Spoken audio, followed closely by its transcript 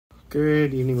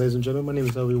Good evening, ladies and gentlemen. My name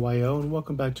is LBYO, and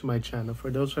welcome back to my channel. For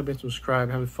those who have been subscribed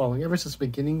and have been following ever since the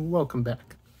beginning, welcome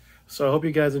back. So I hope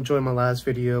you guys enjoyed my last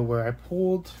video where I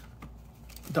pulled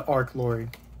the Arc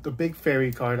Lord, the big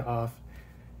fairy card off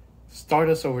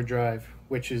Stardust Overdrive,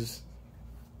 which is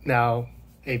now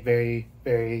a very,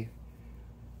 very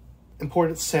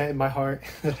important set in my heart.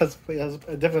 It definitely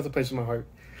has a place in my heart.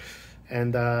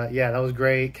 And yeah, that was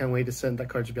great. Can't wait to send that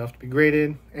card to be off to be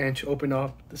graded and to open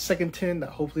up the second tin that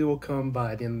hopefully will come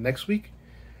by the end of next week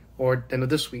or the end of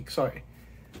this week. Sorry.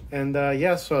 And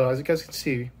yeah, so as you guys can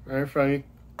see right in front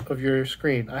of your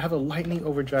screen, I have a Lightning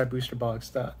Overdrive booster box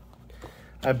that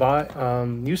I bought.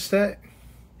 New set.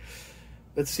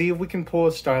 Let's see if we can pull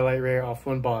a Starlight Rare off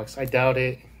one box. I doubt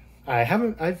it.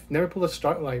 I've never pulled a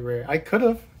Starlight Rare. I could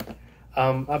have.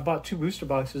 I bought 2 booster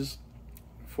boxes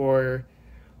for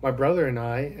my brother and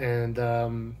and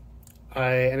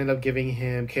I ended up giving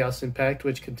him Chaos Impact,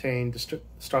 which contained the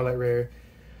Starlight Rare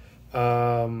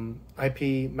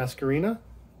IP Masquerena,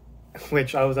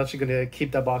 which I was actually going to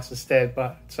keep that box instead,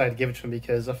 but decided to give it to him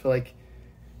because I feel like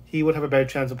he would have a better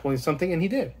chance of pulling something, and he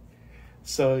did.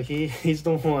 So he's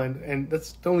the one, and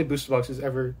that's the only booster box he's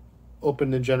ever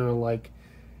opened in general, like.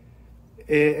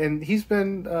 And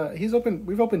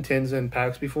we've opened tins and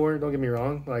packs before, don't get me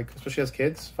wrong, like especially as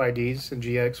kids. 5Ds and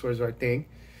GX was our thing,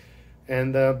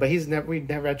 and but we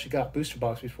never actually got booster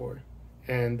box before,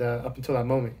 and up until that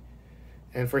moment.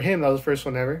 And for him, that was the first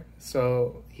one ever,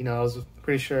 so I was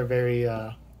pretty sure very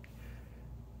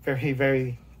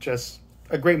just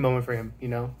a great moment for him,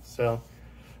 so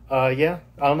yeah,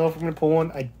 I don't know if I'm gonna pull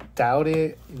one. I doubt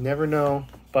it, you never know,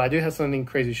 but I do have something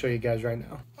crazy to show you guys right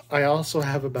now. I also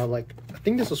have about, like, I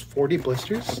think this was 40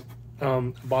 blisters.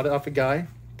 Bought it off a guy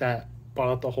that bought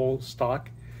out the whole stock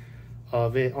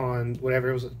of it on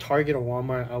whatever it was, Target or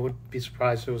Walmart. I would be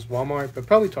surprised if it was Walmart, but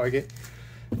probably Target.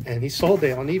 And he sold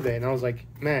it on eBay, and I was like,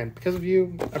 man, because of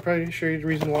you, I'm probably sure you're the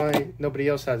reason why nobody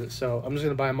else has it. So I'm just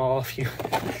gonna buy them all off you,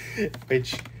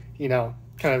 which kind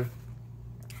of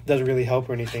doesn't really help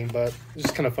or anything, but it's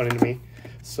just kind of funny to me.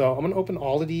 So I'm gonna open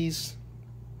all of these.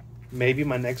 Maybe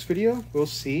my next video, we'll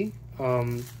see. I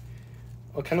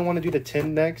kind of want to do the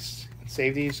tin next and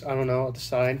save these. I don't know, I'll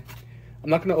decide. I'm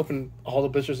not going to open all the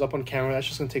blisters up on camera. That's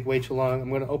just going to take way too long. I'm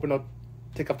going to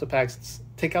take out the packs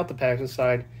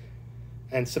inside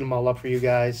and set them all up for you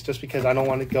guys, just because I don't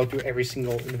want to go through every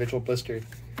single individual blister.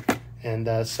 And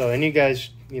and you guys,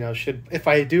 should, if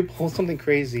I do pull something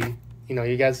crazy,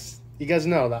 you guys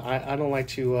know that I don't like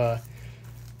to,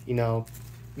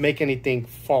 make anything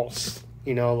false.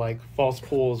 Like false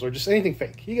pulls or just anything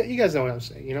fake. You guys know what I'm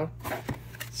saying,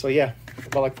 So yeah,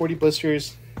 about like 40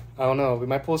 blisters. I don't know. We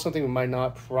might pull something, we might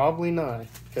not. Probably not,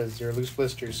 because they're loose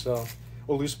blisters, or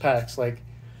loose packs. Like,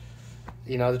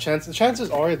 the chances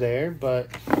are there,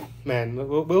 but man,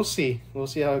 we'll see. We'll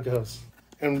see how it goes.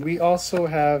 And we also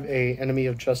have a Enemy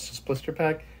of Justice blister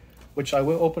pack, which I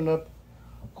will open up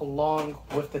along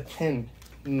with the tin,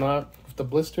 not with the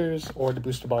blisters or the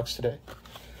booster box today.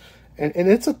 And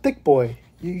it's a thick boy.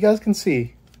 You guys can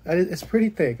see. It's pretty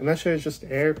thick. I'm not sure it's just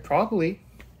air. Probably.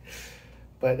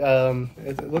 But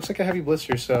it looks like a heavy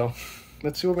blister, so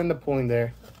let's see what we end up pulling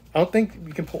there. I don't think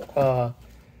we can pull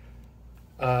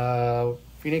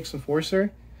Phoenix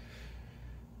Enforcer.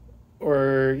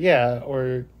 I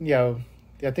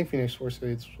think Phoenix Enforcer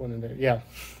is one in there. Yeah.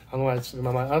 I don't know why it's in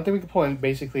my mind. I don't think we can pull in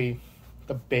basically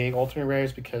the big alternate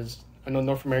rares, because I know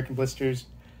North American blisters,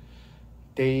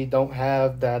 they don't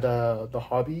have that the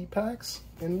hobby packs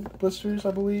in blisters,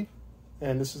 I believe,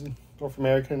 and this is North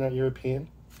American, not European.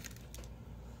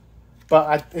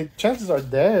 But chances are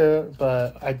there,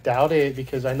 but I doubt it,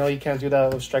 because I know you can't do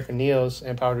that with Striker Neos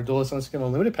and Power Duelist unless you get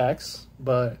unlimited packs.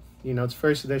 But it's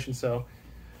first edition, so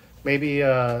maybe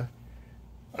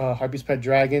Harpy's Pet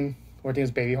Dragon, or I think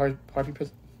it's Baby Harpy Pet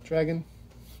Dragon,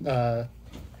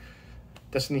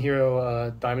 Destiny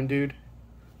Hero Diamond Dude,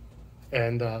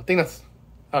 and I think that's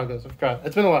how it goes. I forgot.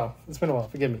 It's been a while.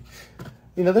 Forgive me.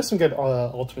 There's some good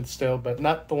ultimates still, but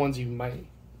not the ones you might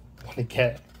want to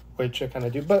get, which I kind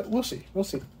of do. But we'll see. An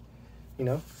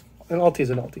ulti is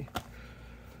an ulti.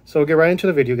 So we'll get right into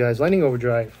the video, guys. Lightning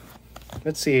Overdrive.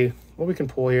 Let's see what we can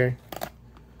pull here.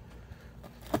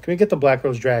 Can we get the Black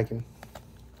Rose Dragon?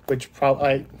 Which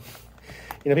probably,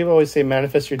 people always say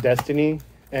manifest your destiny,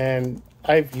 and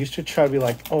I've used to try to be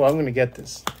like, oh, I'm going to get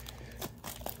this.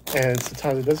 And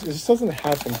sometimes it just doesn't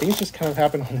happen. Things just kind of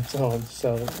happen on its own.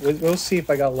 So we'll see if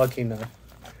I got lucky enough.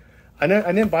 I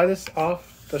didn't buy this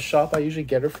off the shop I usually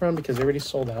get it from, because they already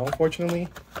sold out, unfortunately.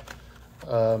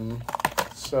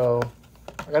 So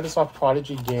I got this off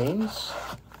Prodigy Games.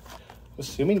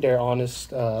 Assuming they're honest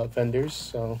vendors.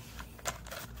 So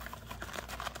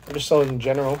They're just selling in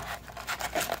general.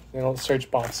 They don't search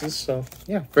boxes. So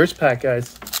yeah, first pack,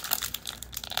 guys.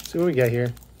 Let's see what we got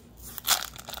here.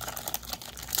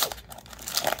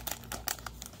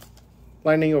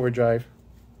 Lightning Overdrive.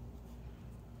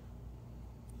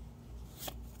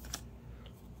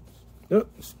 Oh.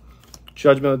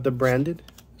 Judgment of the Branded.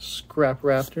 Scrap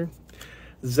Raptor.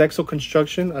 Zexal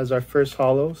Construction as our first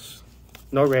holos.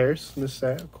 No rares in this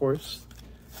set, of course.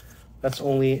 That's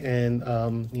only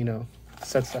in, you know,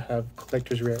 sets that have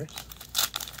collector's rares.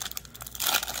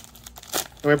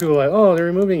 And where people are like, oh, they're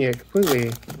removing it completely.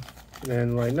 And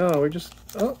then like, no, we're just,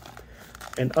 oh,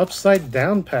 an upside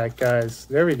down pack, guys.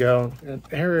 There we go. An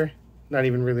error, not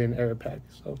even really an error pack.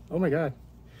 So, oh my God.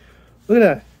 Look at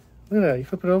that. Look at that. You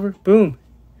flip it over, boom.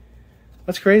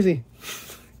 That's crazy.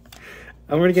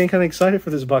 I'm already getting kind of excited for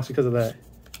this box because of that.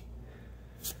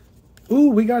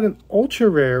 Ooh, we got an ultra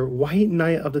rare White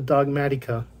Knight of the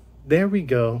Dogmatica. There we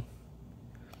go.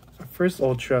 Our first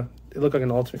ultra. It looked like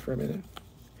an ultimate for a minute.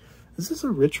 Is this a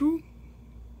ritual?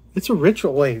 It's a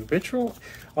ritual. Wait, ritual?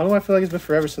 I don't know why I feel like it's been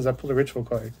forever since I pulled a ritual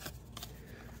card.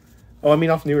 Oh, I mean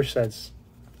off newer sets.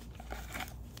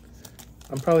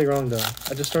 I'm probably wrong though.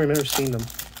 I just don't remember seeing them.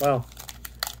 Wow.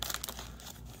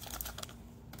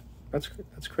 That's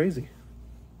crazy.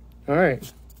 All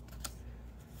right.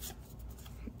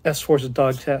 S-Force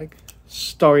Dog Tag.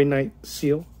 Starry Night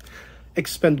Seal.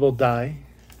 Expendable Die.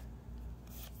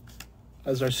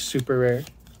 As our super rare.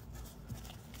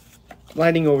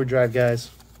 Lightning Overdrive, guys.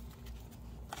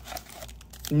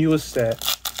 Newest set.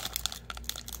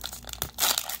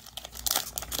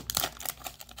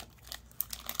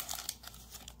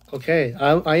 Okay,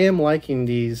 I am liking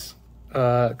these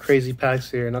crazy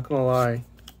packs here, not gonna lie.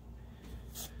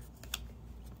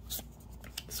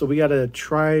 So we got a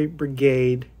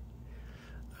Tri-Brigade,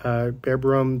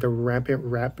 Bearbrum, the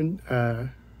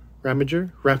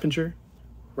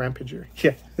Rampager.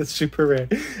 Yeah, it's super rare.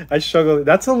 I struggle.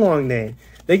 That's a long name.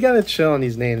 They gotta chill on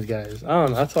these names, guys. I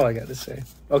don't know. That's all I got to say.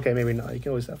 Okay, maybe not. You can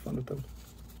always have fun with them.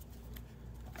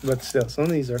 But still, some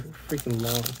of these are freaking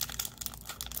long.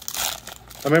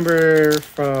 I remember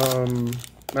from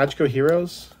Magical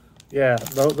Heroes. Yeah,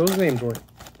 those names were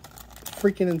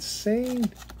freaking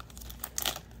insane.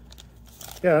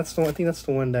 Yeah, that's the one. I think that's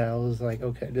the one that I was like,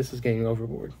 okay, this is getting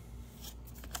overboard.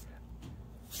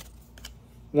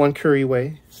 One Curry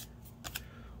Way.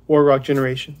 War Rock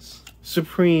Generations.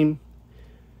 Supreme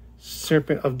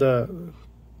Serpent of the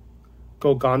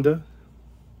Golgonda.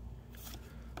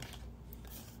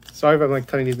 Sorry if I'm like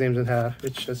cutting these names in half.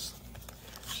 It's just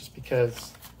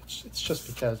because. It's just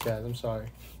because, guys. I'm sorry.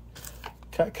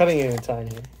 Cutting it in time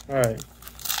here. All right.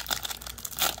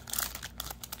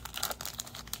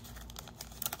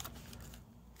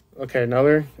 Okay,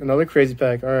 another crazy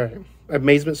pack. All right,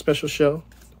 Amazement Special Show.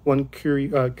 One Curry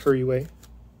Way.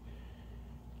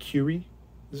 Curie?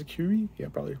 Is it Curie? Yeah,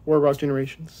 probably. War Rock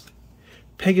Generations.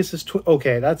 Pegasus Twin.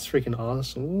 Okay, that's freaking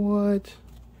awesome. What?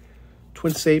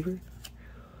 Twin Saber.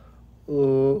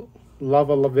 Lava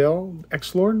Lavelle.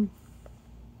 X-Lord.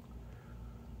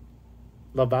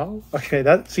 Laval.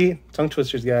 Okay, see, tongue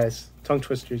twisters, guys. Tongue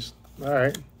twisters. All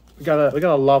right, we got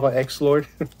a Lava X-Lord.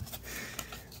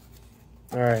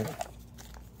 All right.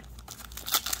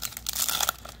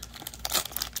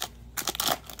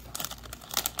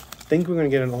 I think we're gonna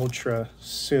get an ultra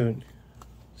soon.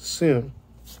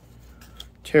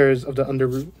 Terrors of the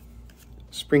Underroot.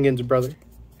 Springin's brother.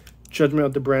 Judgment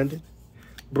of the Branded.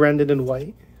 Branded in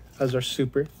white as our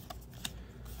super.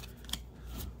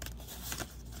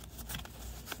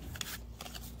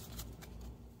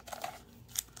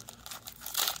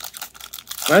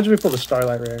 Imagine we pulled a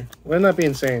Starlight Rare. Wouldn't that be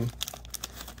insane?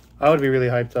 I would be really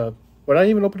hyped up. Would I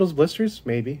even open those blisters?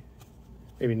 Maybe.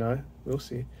 Maybe not. We'll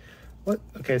see. What?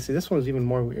 Okay, see, this one's even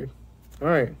more weird. All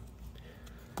right.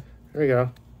 There we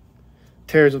go.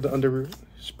 Terrors of the Underroot.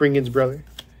 Springin's brother.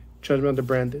 Judgment of the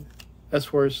Branded.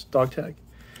 S-Force Dog Tag.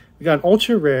 We got an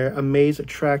ultra rare Amaze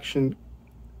Attraction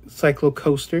Cyclo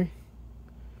Coaster.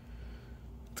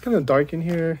 It's kind of dark in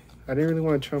here. I didn't really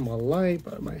want to turn on my light,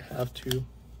 but I might have to.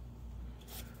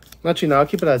 Actually, no, I'll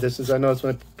keep it at a distance. I know it's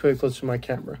when I put it close to my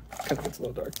camera. It kind of gets a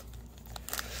little dark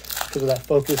because of that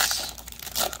focus.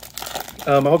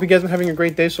 I hope you guys have been having a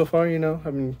great day so far. You know,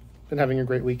 I've been having a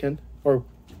great weekend or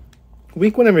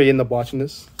week whenever you end up watching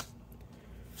this.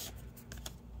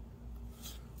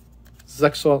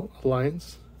 Zexal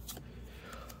Alliance.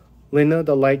 Lina,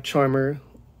 the Light Charmer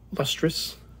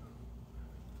Lustrous.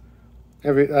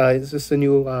 Is this the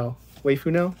new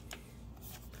waifu now?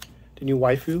 The new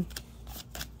waifu?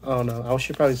 Oh no, I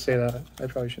should probably say that. I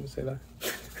probably shouldn't say that.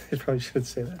 I probably should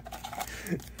say that.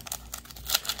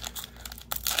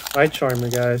 Light Charmer,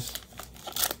 guys.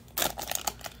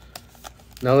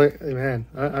 No, man,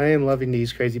 I am loving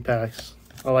these crazy packs.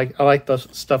 I like the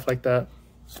stuff like that.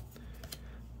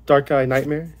 Dark Eye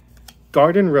Nightmare,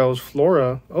 Garden Rose,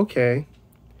 Flora. Okay,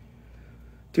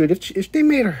 dude, if they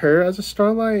made her as a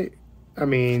Starlight, I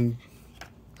mean,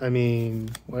 I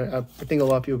think a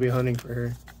lot of people will be hunting for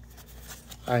her.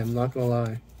 I am not gonna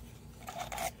lie.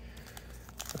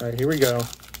 All right, here we go.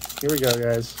 Here we go,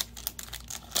 guys.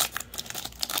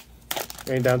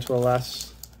 Getting down to the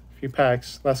last few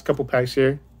packs, last couple packs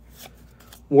here.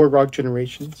 Warrock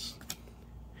Generations,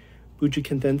 Bujin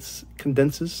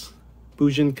Condenses,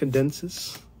 Bujin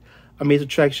Condenses, Amazing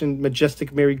Attraction,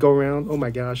 Majestic Merry-Go-Round. Oh my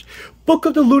gosh. Book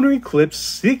of the Lunar Eclipse,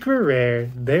 Secret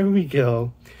Rare. There we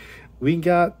go. We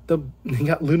got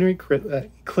Lunar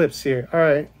Eclipse here. All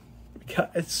right. We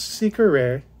got a Secret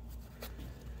Rare.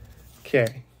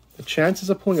 Okay. The chances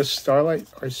of pulling a Starlight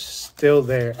are still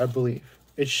there, I believe.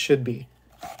 It should be.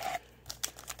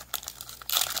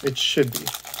 It should be.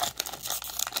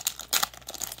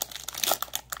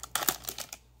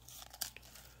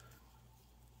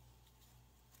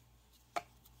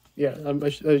 Yeah, I'm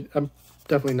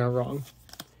definitely not wrong.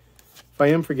 If I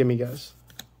am, forgive me, guys.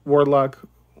 Warlock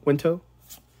Winto.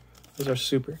 Those are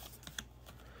super.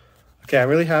 Okay, I'm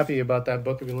really happy about that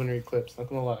Book of the Lunar Eclipse. Not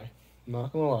gonna lie.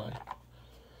 Not gonna lie.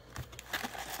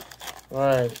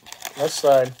 Alright, left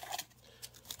side.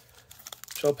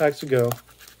 12 packs to go.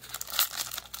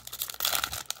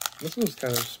 This one's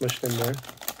kind of smushed in there.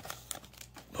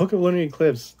 Book of Lunar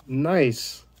Eclipse.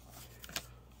 Nice.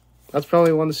 That's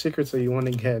probably one of the secrets that you want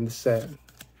to get in the set. If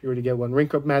you were to get one.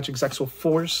 Rank Up Magic, Zexal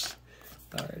Force.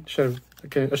 Alright, I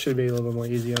should be a little bit more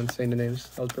easy on saying the names.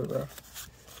 That was a bit rough.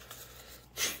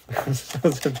 That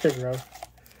was a bit rough.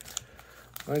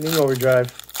 Lightning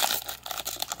Overdrive.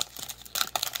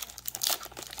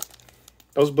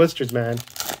 Those blisters, man.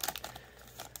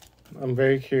 I'm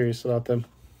very curious about them.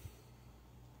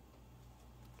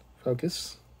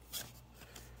 Focus.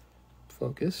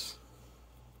 Focus.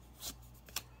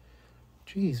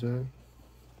 Jeez, man.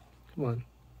 Come on.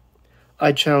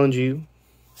 I challenge you.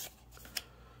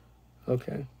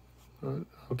 Okay.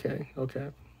 Okay.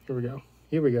 Here we go.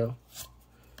 Here we go.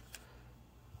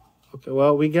 Okay,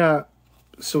 well, we got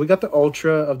the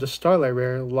Ultra of the Starlight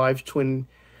Rare, Live Twin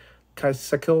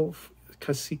Cacique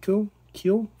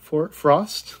Keel for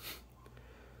Frost.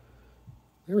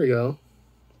 There we go.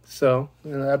 So,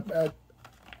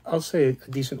 I'll say a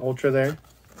decent Ultra there.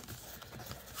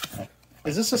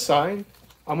 Is this a sign?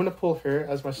 I'm going to pull her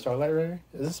as my Starlight Rare?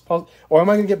 Is this possible? Or am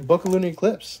I going to get Book of Lunar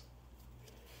Eclipse?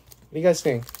 What do you guys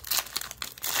think?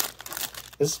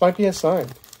 This might be a sign.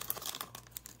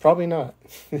 Probably not.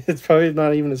 It's probably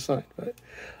not even a sign, but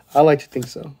I like to think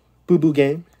so. Boo Boo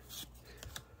Game.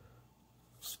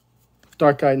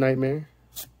 Dark Eye Nightmare.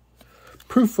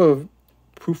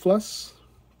 Proofless.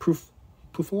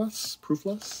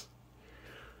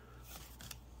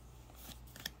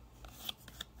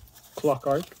 Clock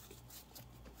Art.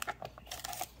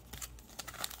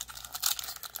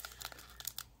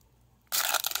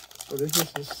 So this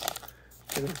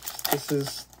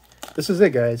is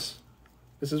it, guys.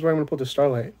 This is where I'm gonna put the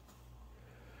Starlight.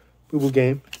 Boo Boo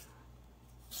Game.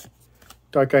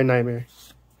 Dark Eye Nightmare.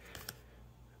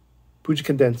 Puja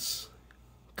Condensance.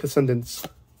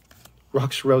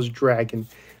 Rock's Rose Dragon.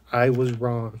 I was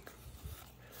wrong.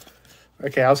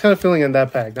 Okay, I was kind of feeling in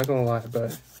that pack, not gonna lie,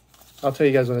 but I'll tell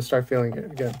you guys when I start feeling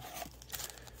it again.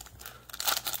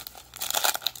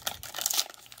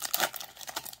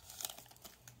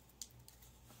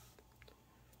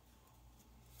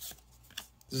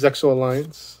 Zexal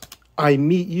Alliance. I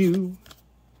Meet You.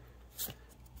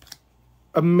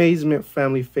 Amazement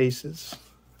Family Faces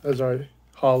as our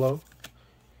holo.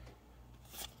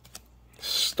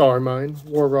 Starmine.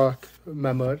 Warrock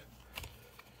Mammoth.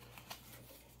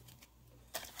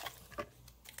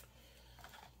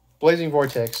 Blazing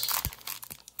Vortex.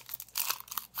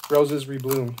 Roses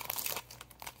Rebloom.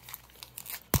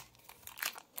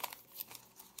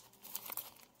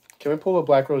 Can we pull a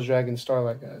Black Rose Dragon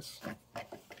Starlight, guys?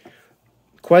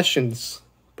 Questions,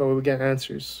 but we will get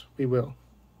answers. We will.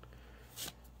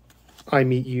 I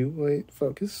Meet You. Wait,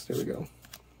 focus. There we go.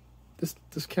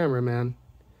 This camera, man.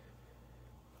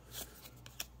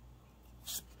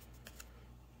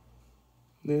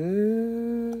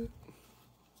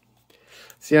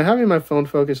 See, I'm having my phone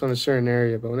focus on a certain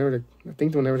area, but whenever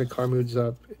the car moves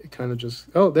up, it kind of just...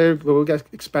 Oh, there, but we got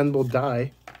expendable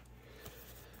die.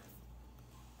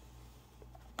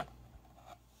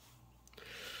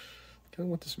 I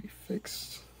want this to be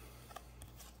fixed.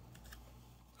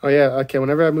 Oh yeah, okay.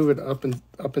 Whenever I move it up and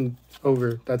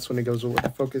over, that's when it goes away.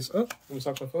 Focus. Oh, I almost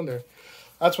knocked my phone there.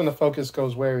 That's when the focus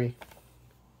goes wary.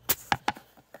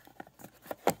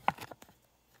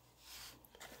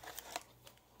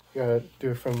 Gotta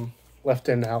do it from left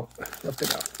and out. Left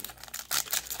and out.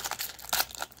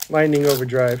 Lightning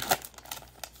Overdrive.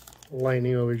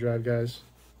 Lightning Overdrive, guys.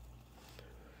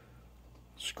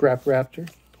 Scrap Raptor.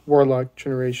 Warlock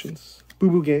Generations. Boo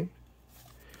Boo Game.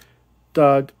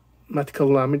 Dog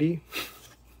Matcalamity.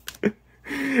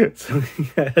 So he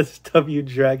has W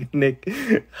Dragon Nick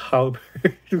Halberd.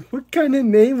 What kind of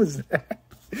name was that?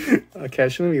 Okay, I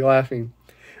shouldn't be laughing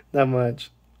that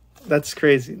much. That's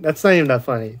crazy. That's not even that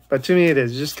funny. But to me it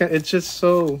is. It's just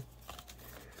so...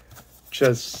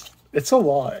 It's a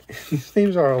lot. These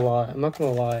names are a lot. I'm not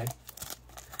going to lie.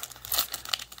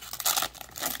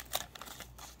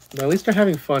 But at least they're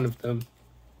having fun with them.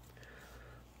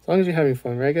 As long as you're having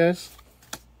fun, right, guys?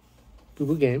 Boo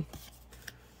Boo Game.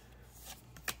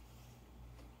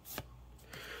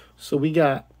 So we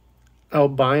got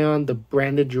Albion, the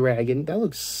Branded Dragon. That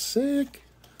looks sick.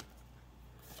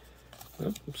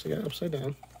 Oh, oops, I got it upside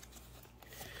down.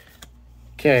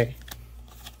 Okay.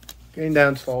 Getting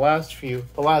down to the last few.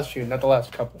 The last few, not the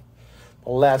last couple. The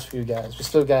last few, guys. We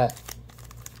still got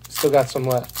some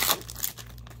left.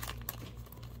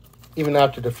 Even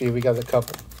after the few, we got a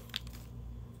couple.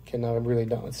 Okay, now I really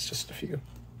don't. It's just a few.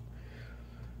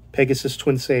 Pegasus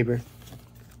Twin Saber.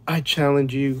 I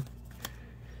challenge you.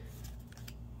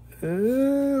 We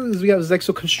got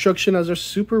Zexo Construction as our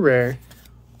super rare.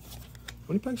 How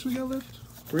many packs we got left?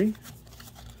 3?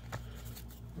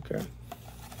 Okay.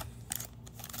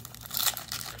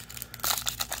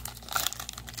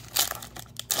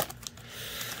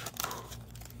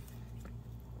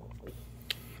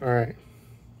 All right.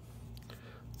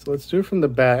 So let's do it from the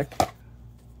back.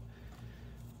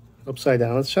 Upside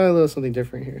down. Let's try a little something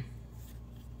different here.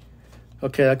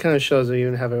 Okay, that kind of shows that you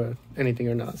didn't have anything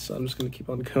or not, so I'm just going to keep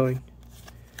on going.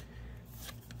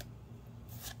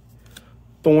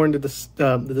 Thorn, the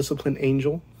Disciplined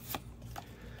Angel.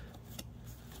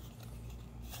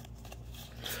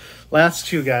 Last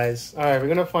two, guys. All right, we're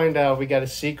going to find out if we got a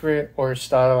secret or a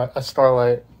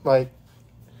starlight. Like,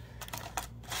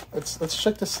 let's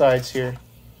check the sides here.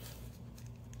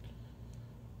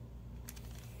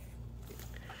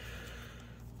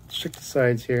 Let's check the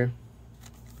sides here.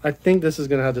 I think this is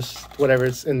going to have this,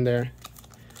 whatever's in there.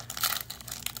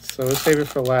 So let's save it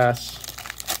for last.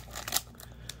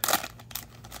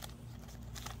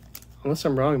 Unless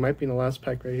I'm wrong, it might be in the last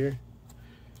pack right here.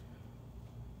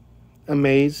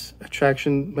 Amaze,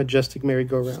 Attraction, Majestic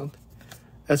Merry-Go-Round.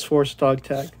 S-Force Dog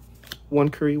Tag. One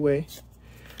Curry Way.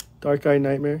 Dark Eye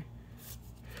Nightmare.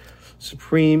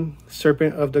 Supreme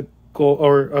Serpent of the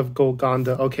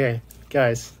Golgonda. Okay,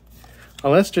 guys.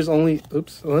 Unless there's only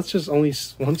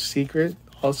one secret,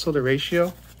 also the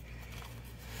ratio.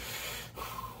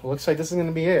 Looks like this is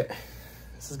gonna be it.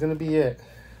 This is gonna be it.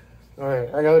 All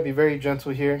right, I gotta be very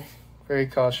gentle here, very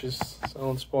cautious, so I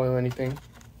don't spoil anything.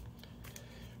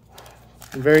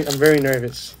 I'm very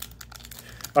nervous.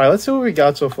 All right, let's see what we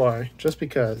got so far, just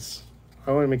because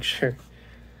I want to make sure.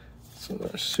 So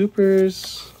our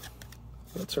supers.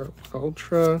 That's our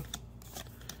ultra.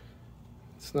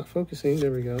 It's not focusing.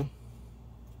 There we go.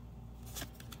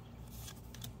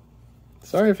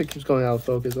 Sorry if it keeps going out of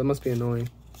focus. That must be annoying.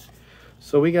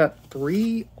 So we got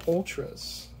 3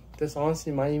 ultras. This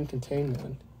honestly might even contain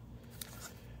one.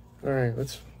 All right,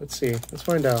 let's see. Let's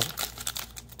find out.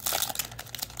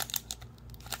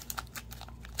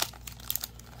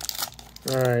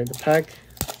 All right, the pack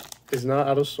is not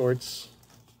out of sorts.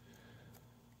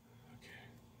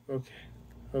 Okay.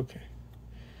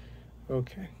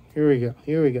 Here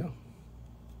we go.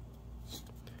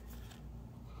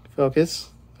 Focus.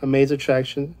 Amaze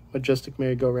Attraction, Majestic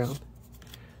Merry-Go-Round.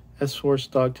 S-Force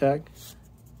Dog Tag.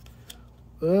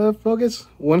 Focus.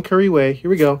 One Curry Way. Here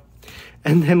we go.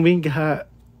 And then we got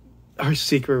our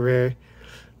secret rare.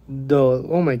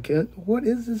 Oh my god. What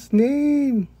is this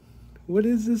name?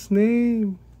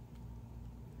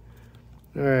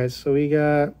 Alright, so we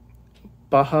got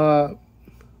Baja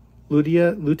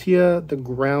Lutia, the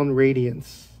Ground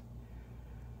Radiance.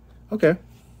 Okay.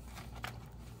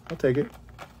 I'll take it.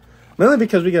 Mainly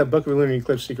because we got Book of Lunar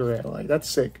Eclipse secret rare. Like, that's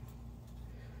sick.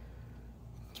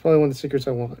 It's probably one of the secrets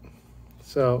I want.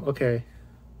 So, okay.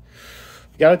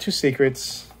 We got our 2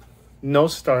 secrets. No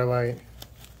starlight.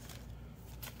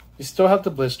 You still have the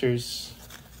blisters.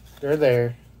 They're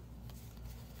there.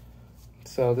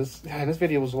 So this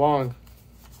video was long.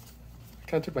 I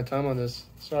kind of took my time on this.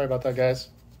 Sorry about that, guys.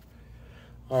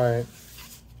 Alright.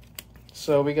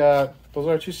 So we got, those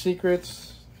are our 2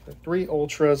 secrets. 3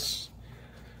 ultras.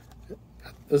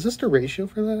 Is this the ratio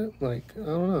for that? Like, I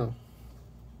don't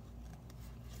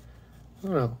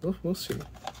know. We'll see.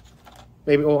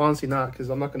 Maybe, well, honestly not, because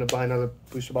I'm not going to buy another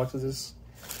booster box of this.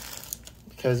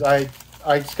 Because I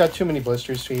I just got too many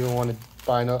blisters to even want to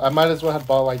buy. No, I might as well have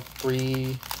bought like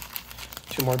 2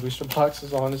 more booster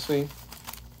boxes, honestly.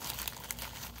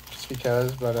 Just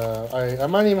because, but I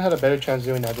might even have a better chance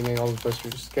doing that than getting all those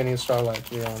blisters, getting a Starlight,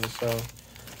 to be honest. So,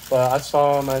 but I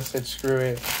saw them, I said, screw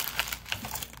it.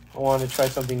 I wanted to try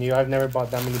something new. I've never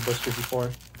bought that many blisters before.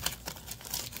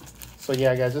 So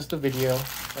yeah, guys, that's the video.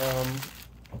 Let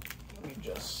me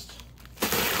just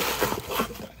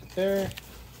put that in there.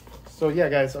 So yeah,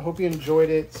 guys, I hope you enjoyed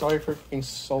it. Sorry for being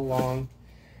so long.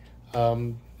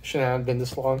 Shouldn't have been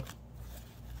this long.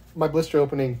 My blister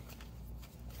opening,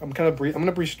 I'm gonna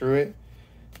breeze through it.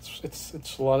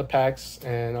 It's a lot of packs,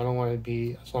 and I don't want it to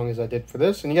be as long as I did for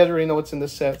this. And you guys already know what's in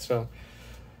this set, so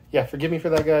yeah, forgive me for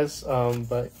that, guys.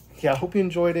 But yeah, I hope you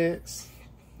enjoyed it.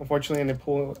 Unfortunately, I didn't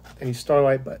pull any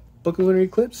Starlight, but Book of Lunar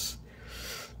Eclipse,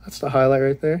 that's the highlight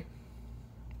right there.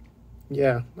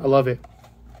 Yeah, I love it.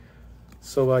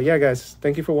 So yeah, guys,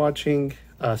 thank you for watching.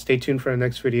 Stay tuned for the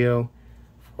next video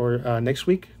for next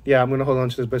week. Yeah, I'm gonna hold on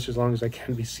to this blister as long as I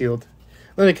can be sealed.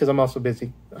 Only because I'm also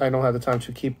busy. I don't have the time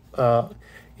to keep.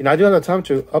 You know, I do have the time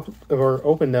to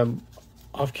open them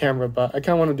off camera, but I kind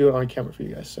of want to do it on camera for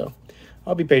you guys. So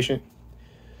I'll be patient.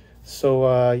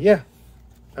 So yeah,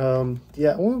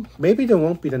 yeah. Well, maybe there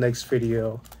won't be the next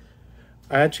video.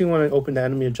 I actually want to open the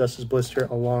Enemy of Justice blister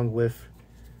along with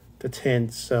the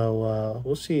tint. So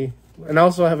we'll see. And I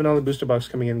also have another booster box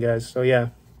coming in, guys. So yeah.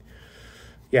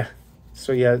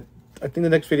 So yeah, I think the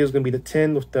next video is gonna be the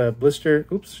tin with the blister.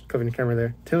 Oops, covering the camera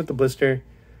there. Tin with the blister,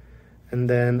 and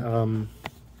then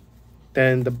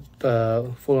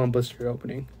the full-on blister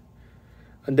opening,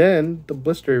 and then the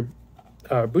blister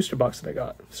booster box that I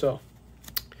got. So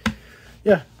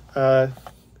yeah,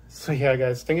 so yeah,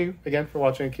 guys, thank you again for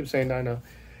watching. I keep saying that, I know,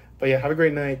 but yeah, have a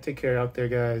great night. Take care out there,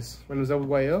 guys. My name is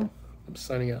WYO. I'm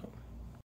signing out.